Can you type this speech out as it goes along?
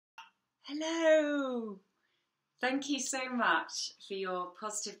Hello! Thank you so much for your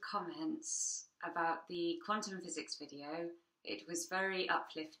positive comments about the quantum physics video. It was very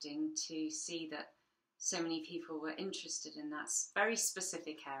uplifting to see that so many people were interested in that very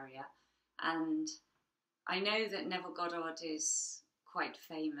specific area. And I know that Neville Goddard is quite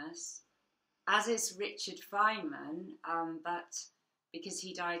famous, as is Richard Feynman, but because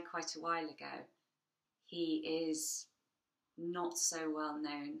he died quite a while ago, he is not so well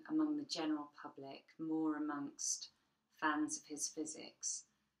known among the general public, more amongst fans of his physics.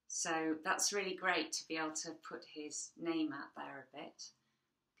 So that's really great to be able to put his name out there a bit,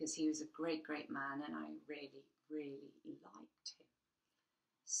 because he was a great, great man and I really, really liked him.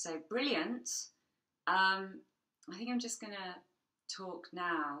 So brilliant. I think I'm just going to talk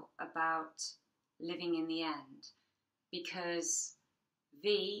now about living in the end, because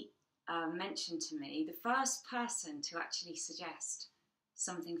V mentioned to me, the first person to actually suggest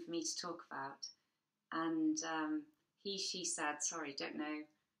something for me to talk about, and she said, sorry, don't know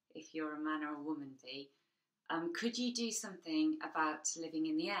if you're a man or a woman, V, could you do something about living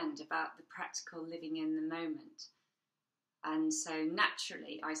in the end, about the practical living in the moment? And so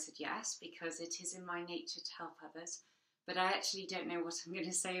naturally I said yes, because it is in my nature to help others, but I actually don't know what I'm going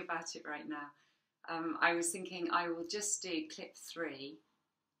to say about it right now. I was thinking I will just do clip 3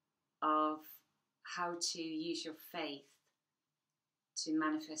 of how to use your faith to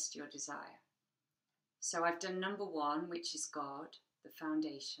manifest your desire. So I've done number 1, which is God, the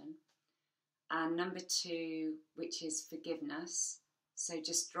foundation, and number 2, which is forgiveness, so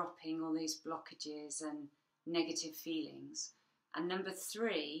just dropping all those blockages and negative feelings, and number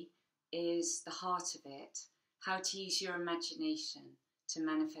 3 is the heart of it, how to use your imagination to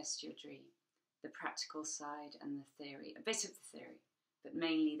manifest your dream, the practical side and the theory, a bit of the theory, but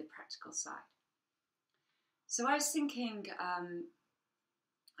mainly the practical side. So I was thinking,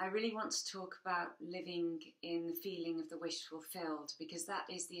 I really want to talk about living in the feeling of the wish fulfilled, because that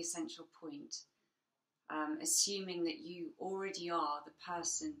is the essential point. Assuming that you already are the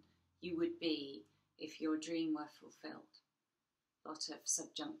person you would be if your dream were fulfilled. A lot of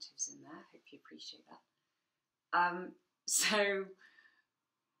subjunctives in there, hope you appreciate that. So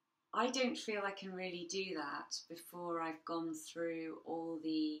I don't feel I can really do that before I've gone through all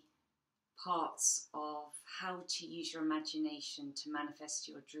the parts of how to use your imagination to manifest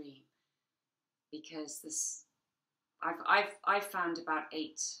your dream, because I've found about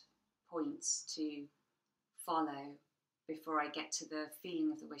 8 points to follow before I get to the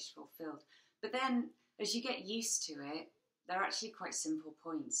feeling of the wish fulfilled. But then as you get used to it, they're actually quite simple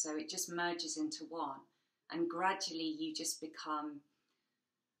points, so it just merges into one, and gradually you just become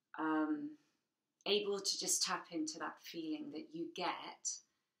able to just tap into that feeling that you get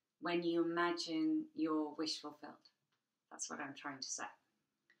when you imagine your wish fulfilled. That's what I'm trying to say.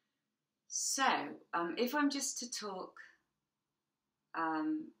 So if I'm just to talk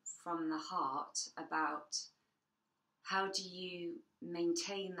from the heart about how do you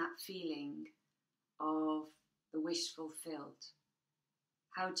maintain that feeling of the wish fulfilled,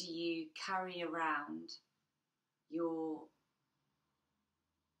 how do you carry around your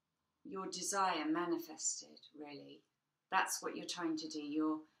desire manifested, really. That's what you're trying to do.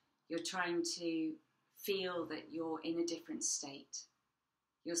 You're trying to feel that you're in a different state.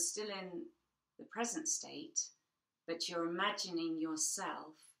 You're still in the present state, but you're imagining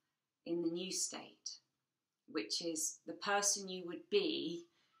yourself in the new state, which is the person you would be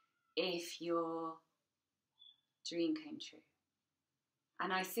if your dream came true.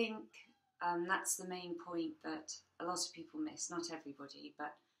 And I think that's the main point that a lot of people miss. Not everybody,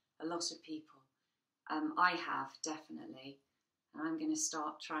 but a lot of people. I have, definitely, and I'm going to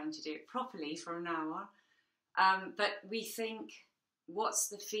start trying to do it properly from now on. But we think, what's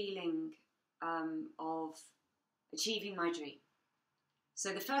the feeling of achieving my dream?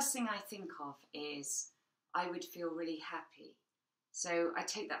 So the first thing I think of is I would feel really happy. So I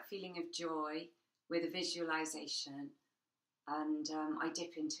take that feeling of joy with a visualization, and I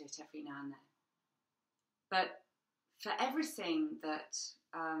dip into it every now and then. But for everything that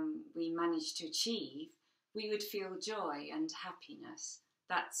we manage to achieve, we would feel joy and happiness.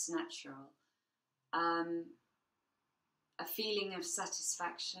 That's natural. A feeling of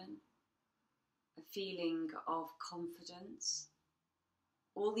satisfaction, a feeling of confidence.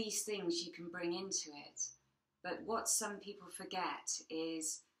 All these things you can bring into it. But what some people forget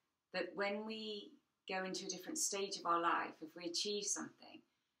is that when we go into a different stage of our life, if we achieve something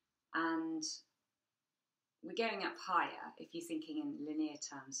and we're going up higher, if you're thinking in linear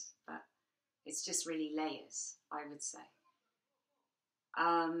terms, but it's just really layers, I would say.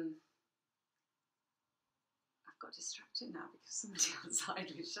 I've got distracted now because somebody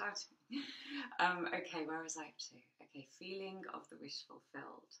outside was shouting. Okay, where was I up to? Okay, feeling of the wish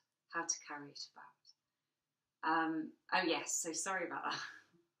fulfilled. How to carry it about. Oh yes, so sorry about that.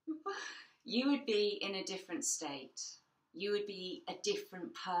 You would be in a different state. You would be a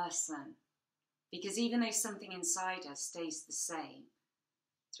different person. Because even though something inside us stays the same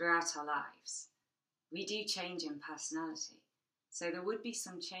throughout our lives, we do change in personality. So there would be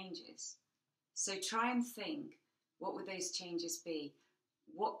some changes. So try and think, what would those changes be?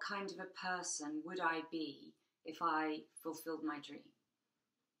 What kind of a person would I be if I fulfilled my dream?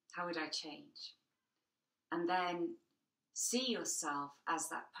 How would I change? And then see yourself as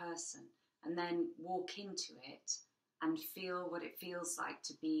that person, and then walk into it and feel what it feels like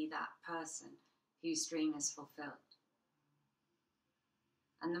to be that person whose dream is fulfilled.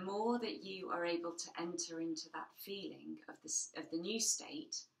 And the more that you are able to enter into that feeling of the new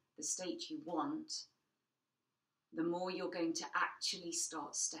state, the state you want, the more you're going to actually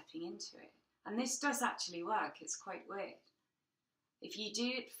start stepping into it. And this does actually work. It's quite weird. If you do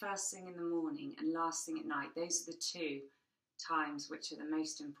it first thing in the morning and last thing at night, those are the two times which are the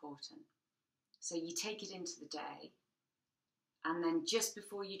most important. So you take it into the day, and then just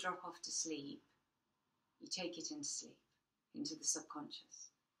before you drop off to sleep, you take it into sleep, into the subconscious.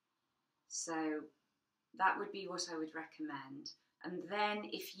 So that would be what I would recommend. And then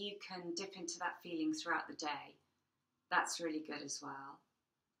if you can dip into that feeling throughout the day, that's really good as well.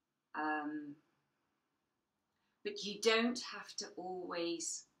 But you don't have to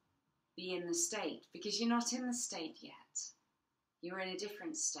always be in the state, because you're not in the state yet. You're in a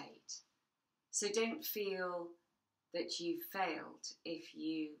different state. So don't feel that you've failed if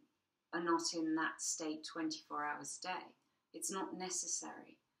you are not in that state 24 hours a day. It's not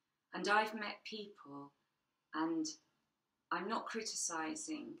necessary. And I've met people, and I'm not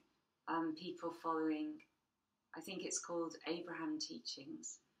criticising people following, I think it's called Abraham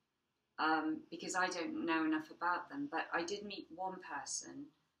teachings, because I don't know enough about them, but I did meet one person,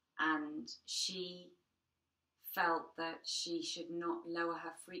 and she felt that she should not lower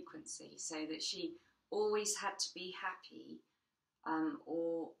her frequency, so that she always had to be happy,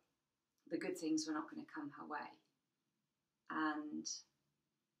 or the good things were not going to come her way. And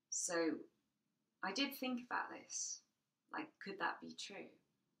so I did think about this, like, could that be true?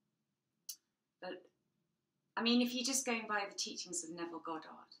 But I mean, if you're just going by the teachings of Neville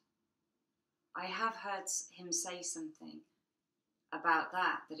Goddard, I have heard him say something about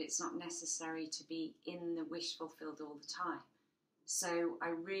that it's not necessary to be in the wish fulfilled all the time. So I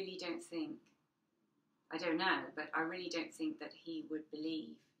really don't think, I don't know, but I really don't think that he would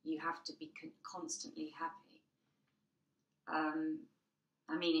believe you have to be constantly happy.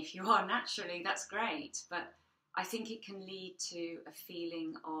 I mean, if you are naturally, that's great, but I think it can lead to a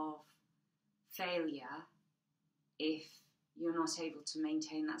feeling of failure if you're not able to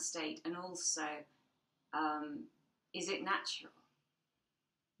maintain that state. And also, is it natural?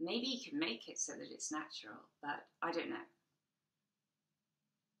 Maybe you can make it so that it's natural, but I don't know.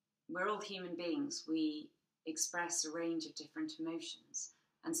 We're all human beings. We express a range of different emotions,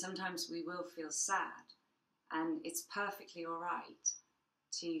 and sometimes we will feel sad, and it's perfectly all right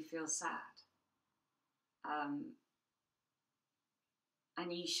to feel sad.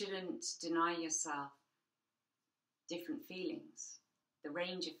 And you shouldn't deny yourself different feelings, the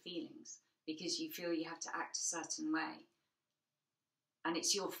range of feelings, because you feel you have to act a certain way. And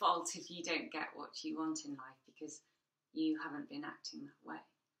it's your fault if you don't get what you want in life because you haven't been acting that way.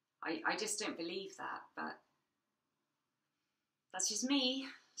 I just don't believe that, but that's just me.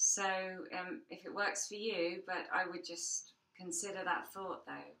 So if it works for you, but I would just consider that thought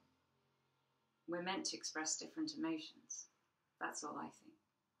though. We're meant to express different emotions. That's all I think.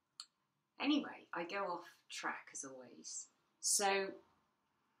 Anyway, I go off track as always. So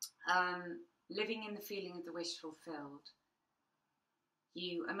living in the feeling of the wish fulfilled,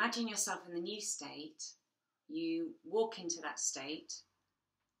 you imagine yourself in the new state, you walk into that state,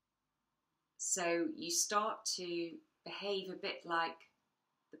 so you start to behave a bit like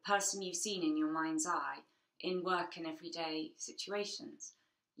the person you've seen in your mind's eye in work and everyday situations.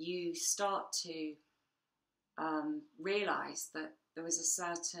 You start to realise that there was a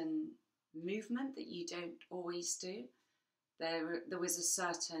certain movement that you don't always do. There was a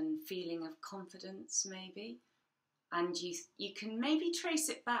certain feeling of confidence maybe, and you can maybe trace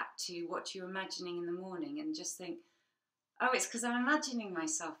it back to what you're imagining in the morning and just think, oh, it's because I'm imagining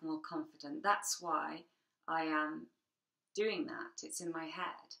myself more confident. That's why I am doing that. It's in my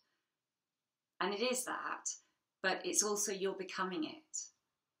head. And it is that, but it's also you're becoming it.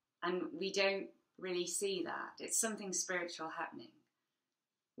 And we don't really see that. It's something spiritual happening,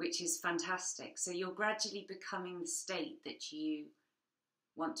 which is fantastic. So you're gradually becoming the state that you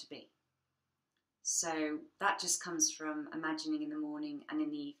want to be. So that just comes from imagining in the morning and in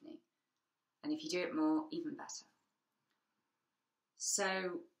the evening. And if you do it more, even better.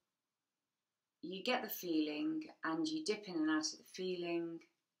 So you get the feeling and you dip in and out of the feeling,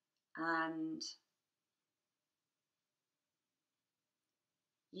 and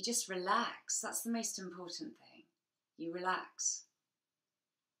you just relax. That's the most important thing. You relax.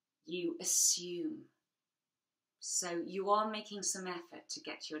 You assume. So you are making some effort to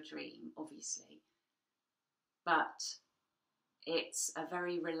get to your dream, obviously, but it's a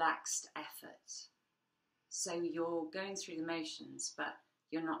very relaxed effort. So you're going through the motions, but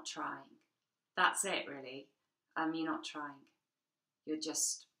you're not trying. That's it, really. You're not trying. You're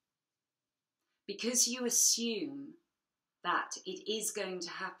just, because you assume that it is going to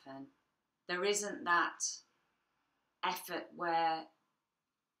happen, there isn't that effort where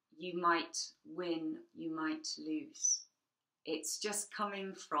you might win, you might lose. It's just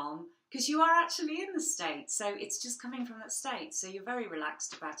coming from, because you are actually in the state, so it's just coming from that state. So you're very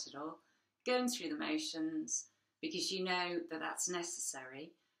relaxed about it all, going through the motions, because you know that that's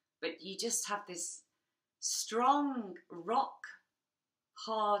necessary, but you just have this strong, rock-hard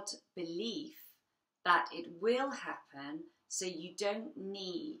belief that it will happen, so you don't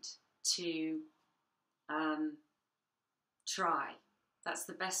need to try. That's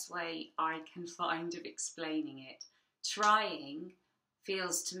the best way I can find of explaining it. Trying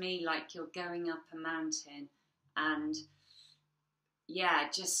feels to me like you're going up a mountain and, yeah,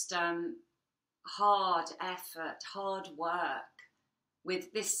 just hard effort, hard work,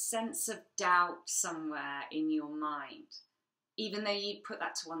 with this sense of doubt somewhere in your mind. Even though you put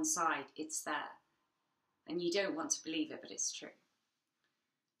that to one side, it's there. And you don't want to believe it, but it's true.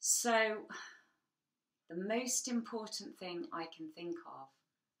 So the most important thing I can think of,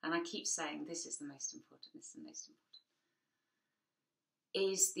 and I keep saying this is the most important, this is the most important,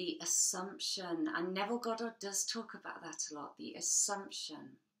 is the assumption, and Neville Goddard does talk about that a lot, the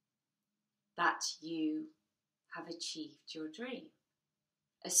assumption that you have achieved your dream.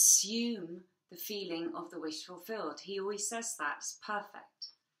 Assume the feeling of the wish fulfilled. He always says that. It's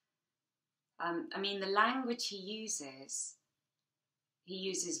perfect. I mean, the language he uses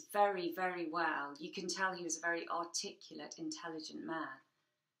very, very well. You can tell he was a very articulate, intelligent man.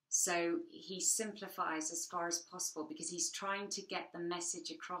 So he simplifies as far as possible because he's trying to get the message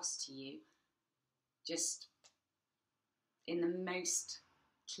across to you just in the most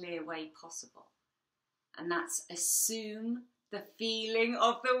clear way possible. And that's assume the feeling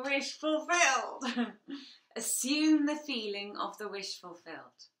of the wish fulfilled. Assume the feeling of the wish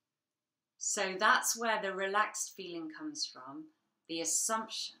fulfilled. So that's where the relaxed feeling comes from, the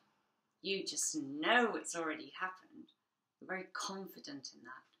assumption. You just know it's already happened. You're very confident in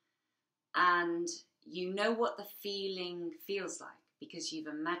that. And you know what the feeling feels like because you've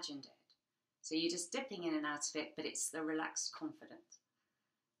imagined it. So you're just dipping in and out of it, but it's the relaxed confidence.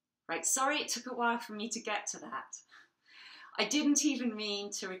 Right, sorry it took a while for me to get to that. I didn't even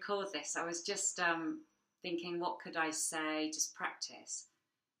mean to record this. I was just thinking, what could I say? Just practice.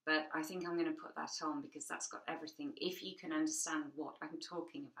 But I think I'm going to put that on because that's got everything, if you can understand what I'm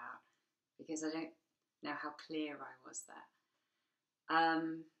talking about, because I don't know how clear I was there.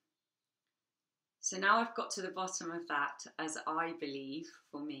 So now I've got to the bottom of that, as I believe,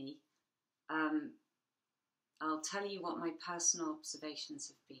 for me. I'll tell you what my personal observations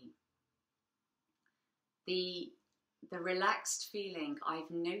have been. The relaxed feeling,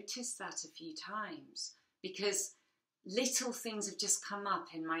 I've noticed that a few times because little things have just come up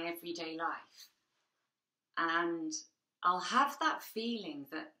in my everyday life. And I'll have that feeling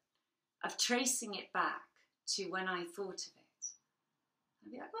of tracing it back to when I thought of it.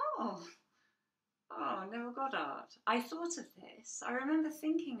 I'll be like, oh, Neville Goddard, I thought of this. I remember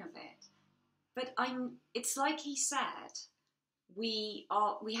thinking of it. But it's like he said, we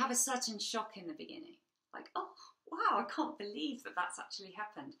have a certain shock in the beginning. Like, oh, wow, I can't believe that that's actually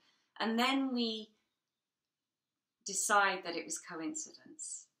happened. And then we decide that it was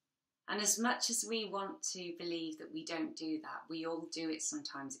coincidence. And as much as we want to believe that we don't do that, we all do it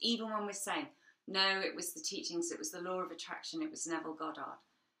sometimes. Even when we're saying, no, it was the teachings, it was the law of attraction, it was Neville Goddard.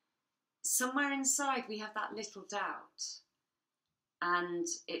 Somewhere inside we have that little doubt. And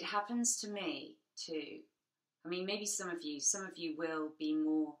it happens to me too. I mean, maybe some of you will be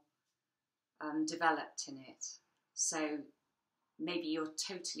more developed in it. So maybe you're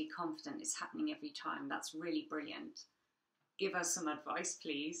totally confident it's happening every time. That's really brilliant. Give us some advice,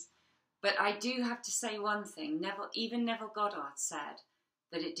 please. But I do have to say one thing. Even Neville Goddard said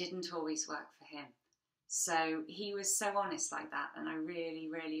that it didn't always work for him. So he was so honest like that, and I really,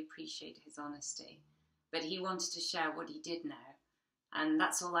 really appreciate his honesty. But he wanted to share what he did know. And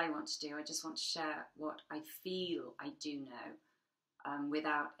that's all I want to do. I just want to share what I feel I do know,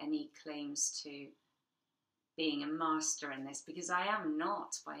 without any claims to being a master in this, because I am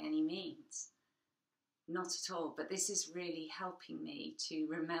not by any means. Not at all. But this is really helping me to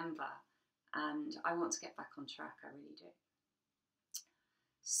remember, and I want to get back on track. I really do.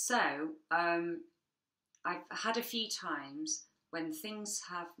 So, I've had a few times when things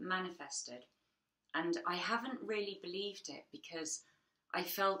have manifested and I haven't really believed it because I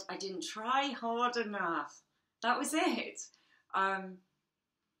felt I didn't try hard enough. That was it.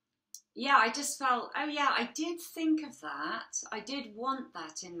 Yeah, I just felt, oh yeah, I did think of that. I did want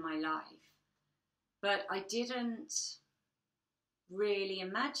that in my life, but I didn't really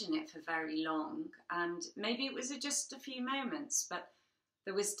imagine it for very long. And maybe it was just a few moments, but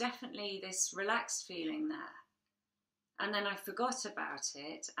there was definitely this relaxed feeling there. And then I forgot about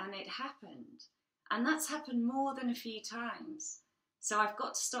it and it happened. And that's happened more than a few times. So I've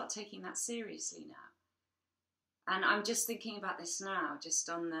got to start taking that seriously now. And I'm just thinking about this now, just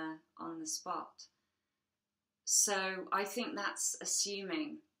on the spot. So I think that's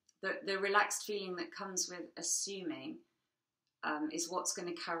assuming, that the relaxed feeling that comes with assuming is what's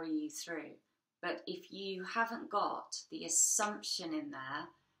going to carry you through. But if you haven't got the assumption in there,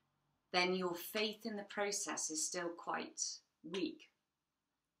 then your faith in the process is still quite weak.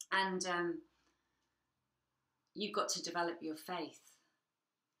 And you've got to develop your faith.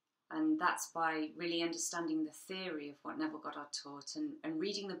 And that's by really understanding the theory of what Neville Goddard taught and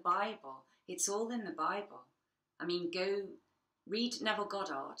reading the Bible. It's all in the Bible. I mean, go read Neville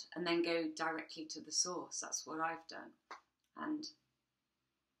Goddard and then go directly to the source. That's what I've done. And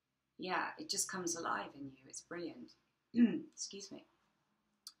yeah, it just comes alive in you. It's brilliant. Excuse me.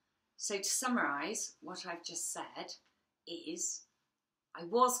 So to summarise, what I've just said is, I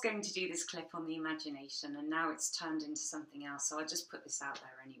was going to do this clip on the imagination and now it's turned into something else, so I'll just put this out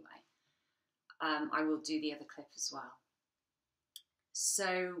there anyway. I will do the other clip as well.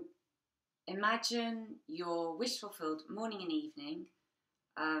 So imagine your wish fulfilled morning and evening.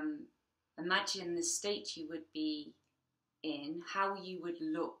 Imagine the state you would be in, how you would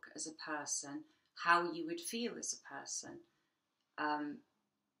look as a person, how you would feel as a person,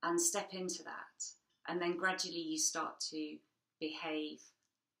 and step into that. And then gradually you start to behave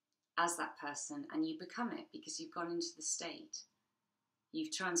as that person and you become it because you've gone into the state.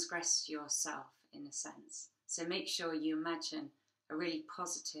 You've transgressed yourself in a sense. So make sure you imagine a really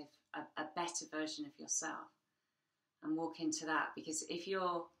positive, a better version of yourself and walk into that, because if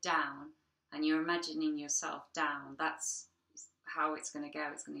you're down and you're imagining yourself down, that's how it's going to go.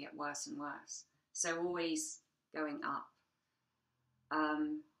 It's going to get worse and worse. So always going up.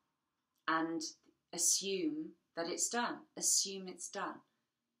 And assume that it's done. Assume it's done.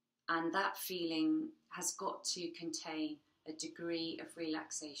 And that feeling has got to contain a degree of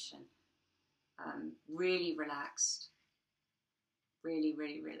relaxation. Really relaxed. Really,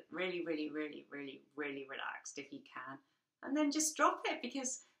 really, really, really, really, really, really, really relaxed if you can. And then just drop it,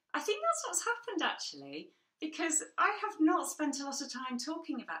 because I think that's what's happened actually, because I have not spent a lot of time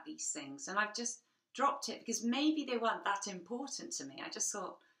talking about these things and I've just dropped it because maybe they weren't that important to me. I just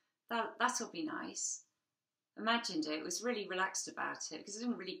thought, that'll be nice. Imagined it, was really relaxed about it because I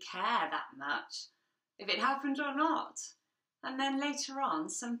didn't really care that much if it happened or not. And then later on,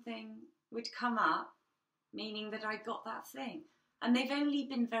 something would come up, meaning that I got that thing. And they've only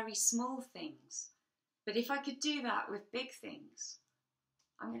been very small things. But if I could do that with big things,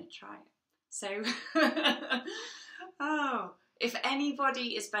 I'm going to try it. So, if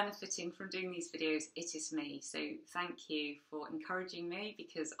anybody is benefiting from doing these videos, it is me. So thank you for encouraging me,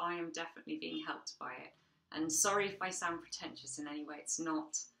 because I am definitely being helped by it. And sorry if I sound pretentious in any way, it's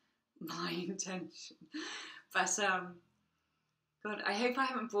not my intention. But God, I hope I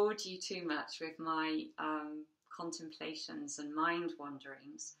haven't bored you too much with my contemplations and mind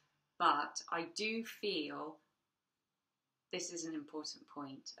wanderings. But I do feel this is an important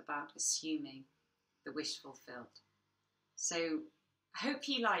point about assuming the wish fulfilled. So I hope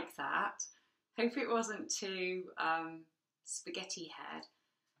you like that. Hope it wasn't too spaghetti head.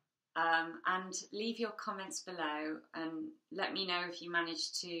 And leave your comments below and let me know if you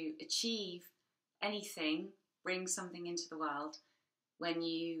managed to achieve anything, bring something into the world when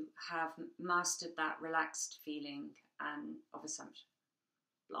you have mastered that relaxed feeling and of assumption.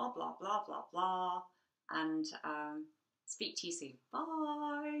 Blah, blah, blah, blah, blah. And speak to you soon.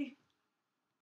 Bye.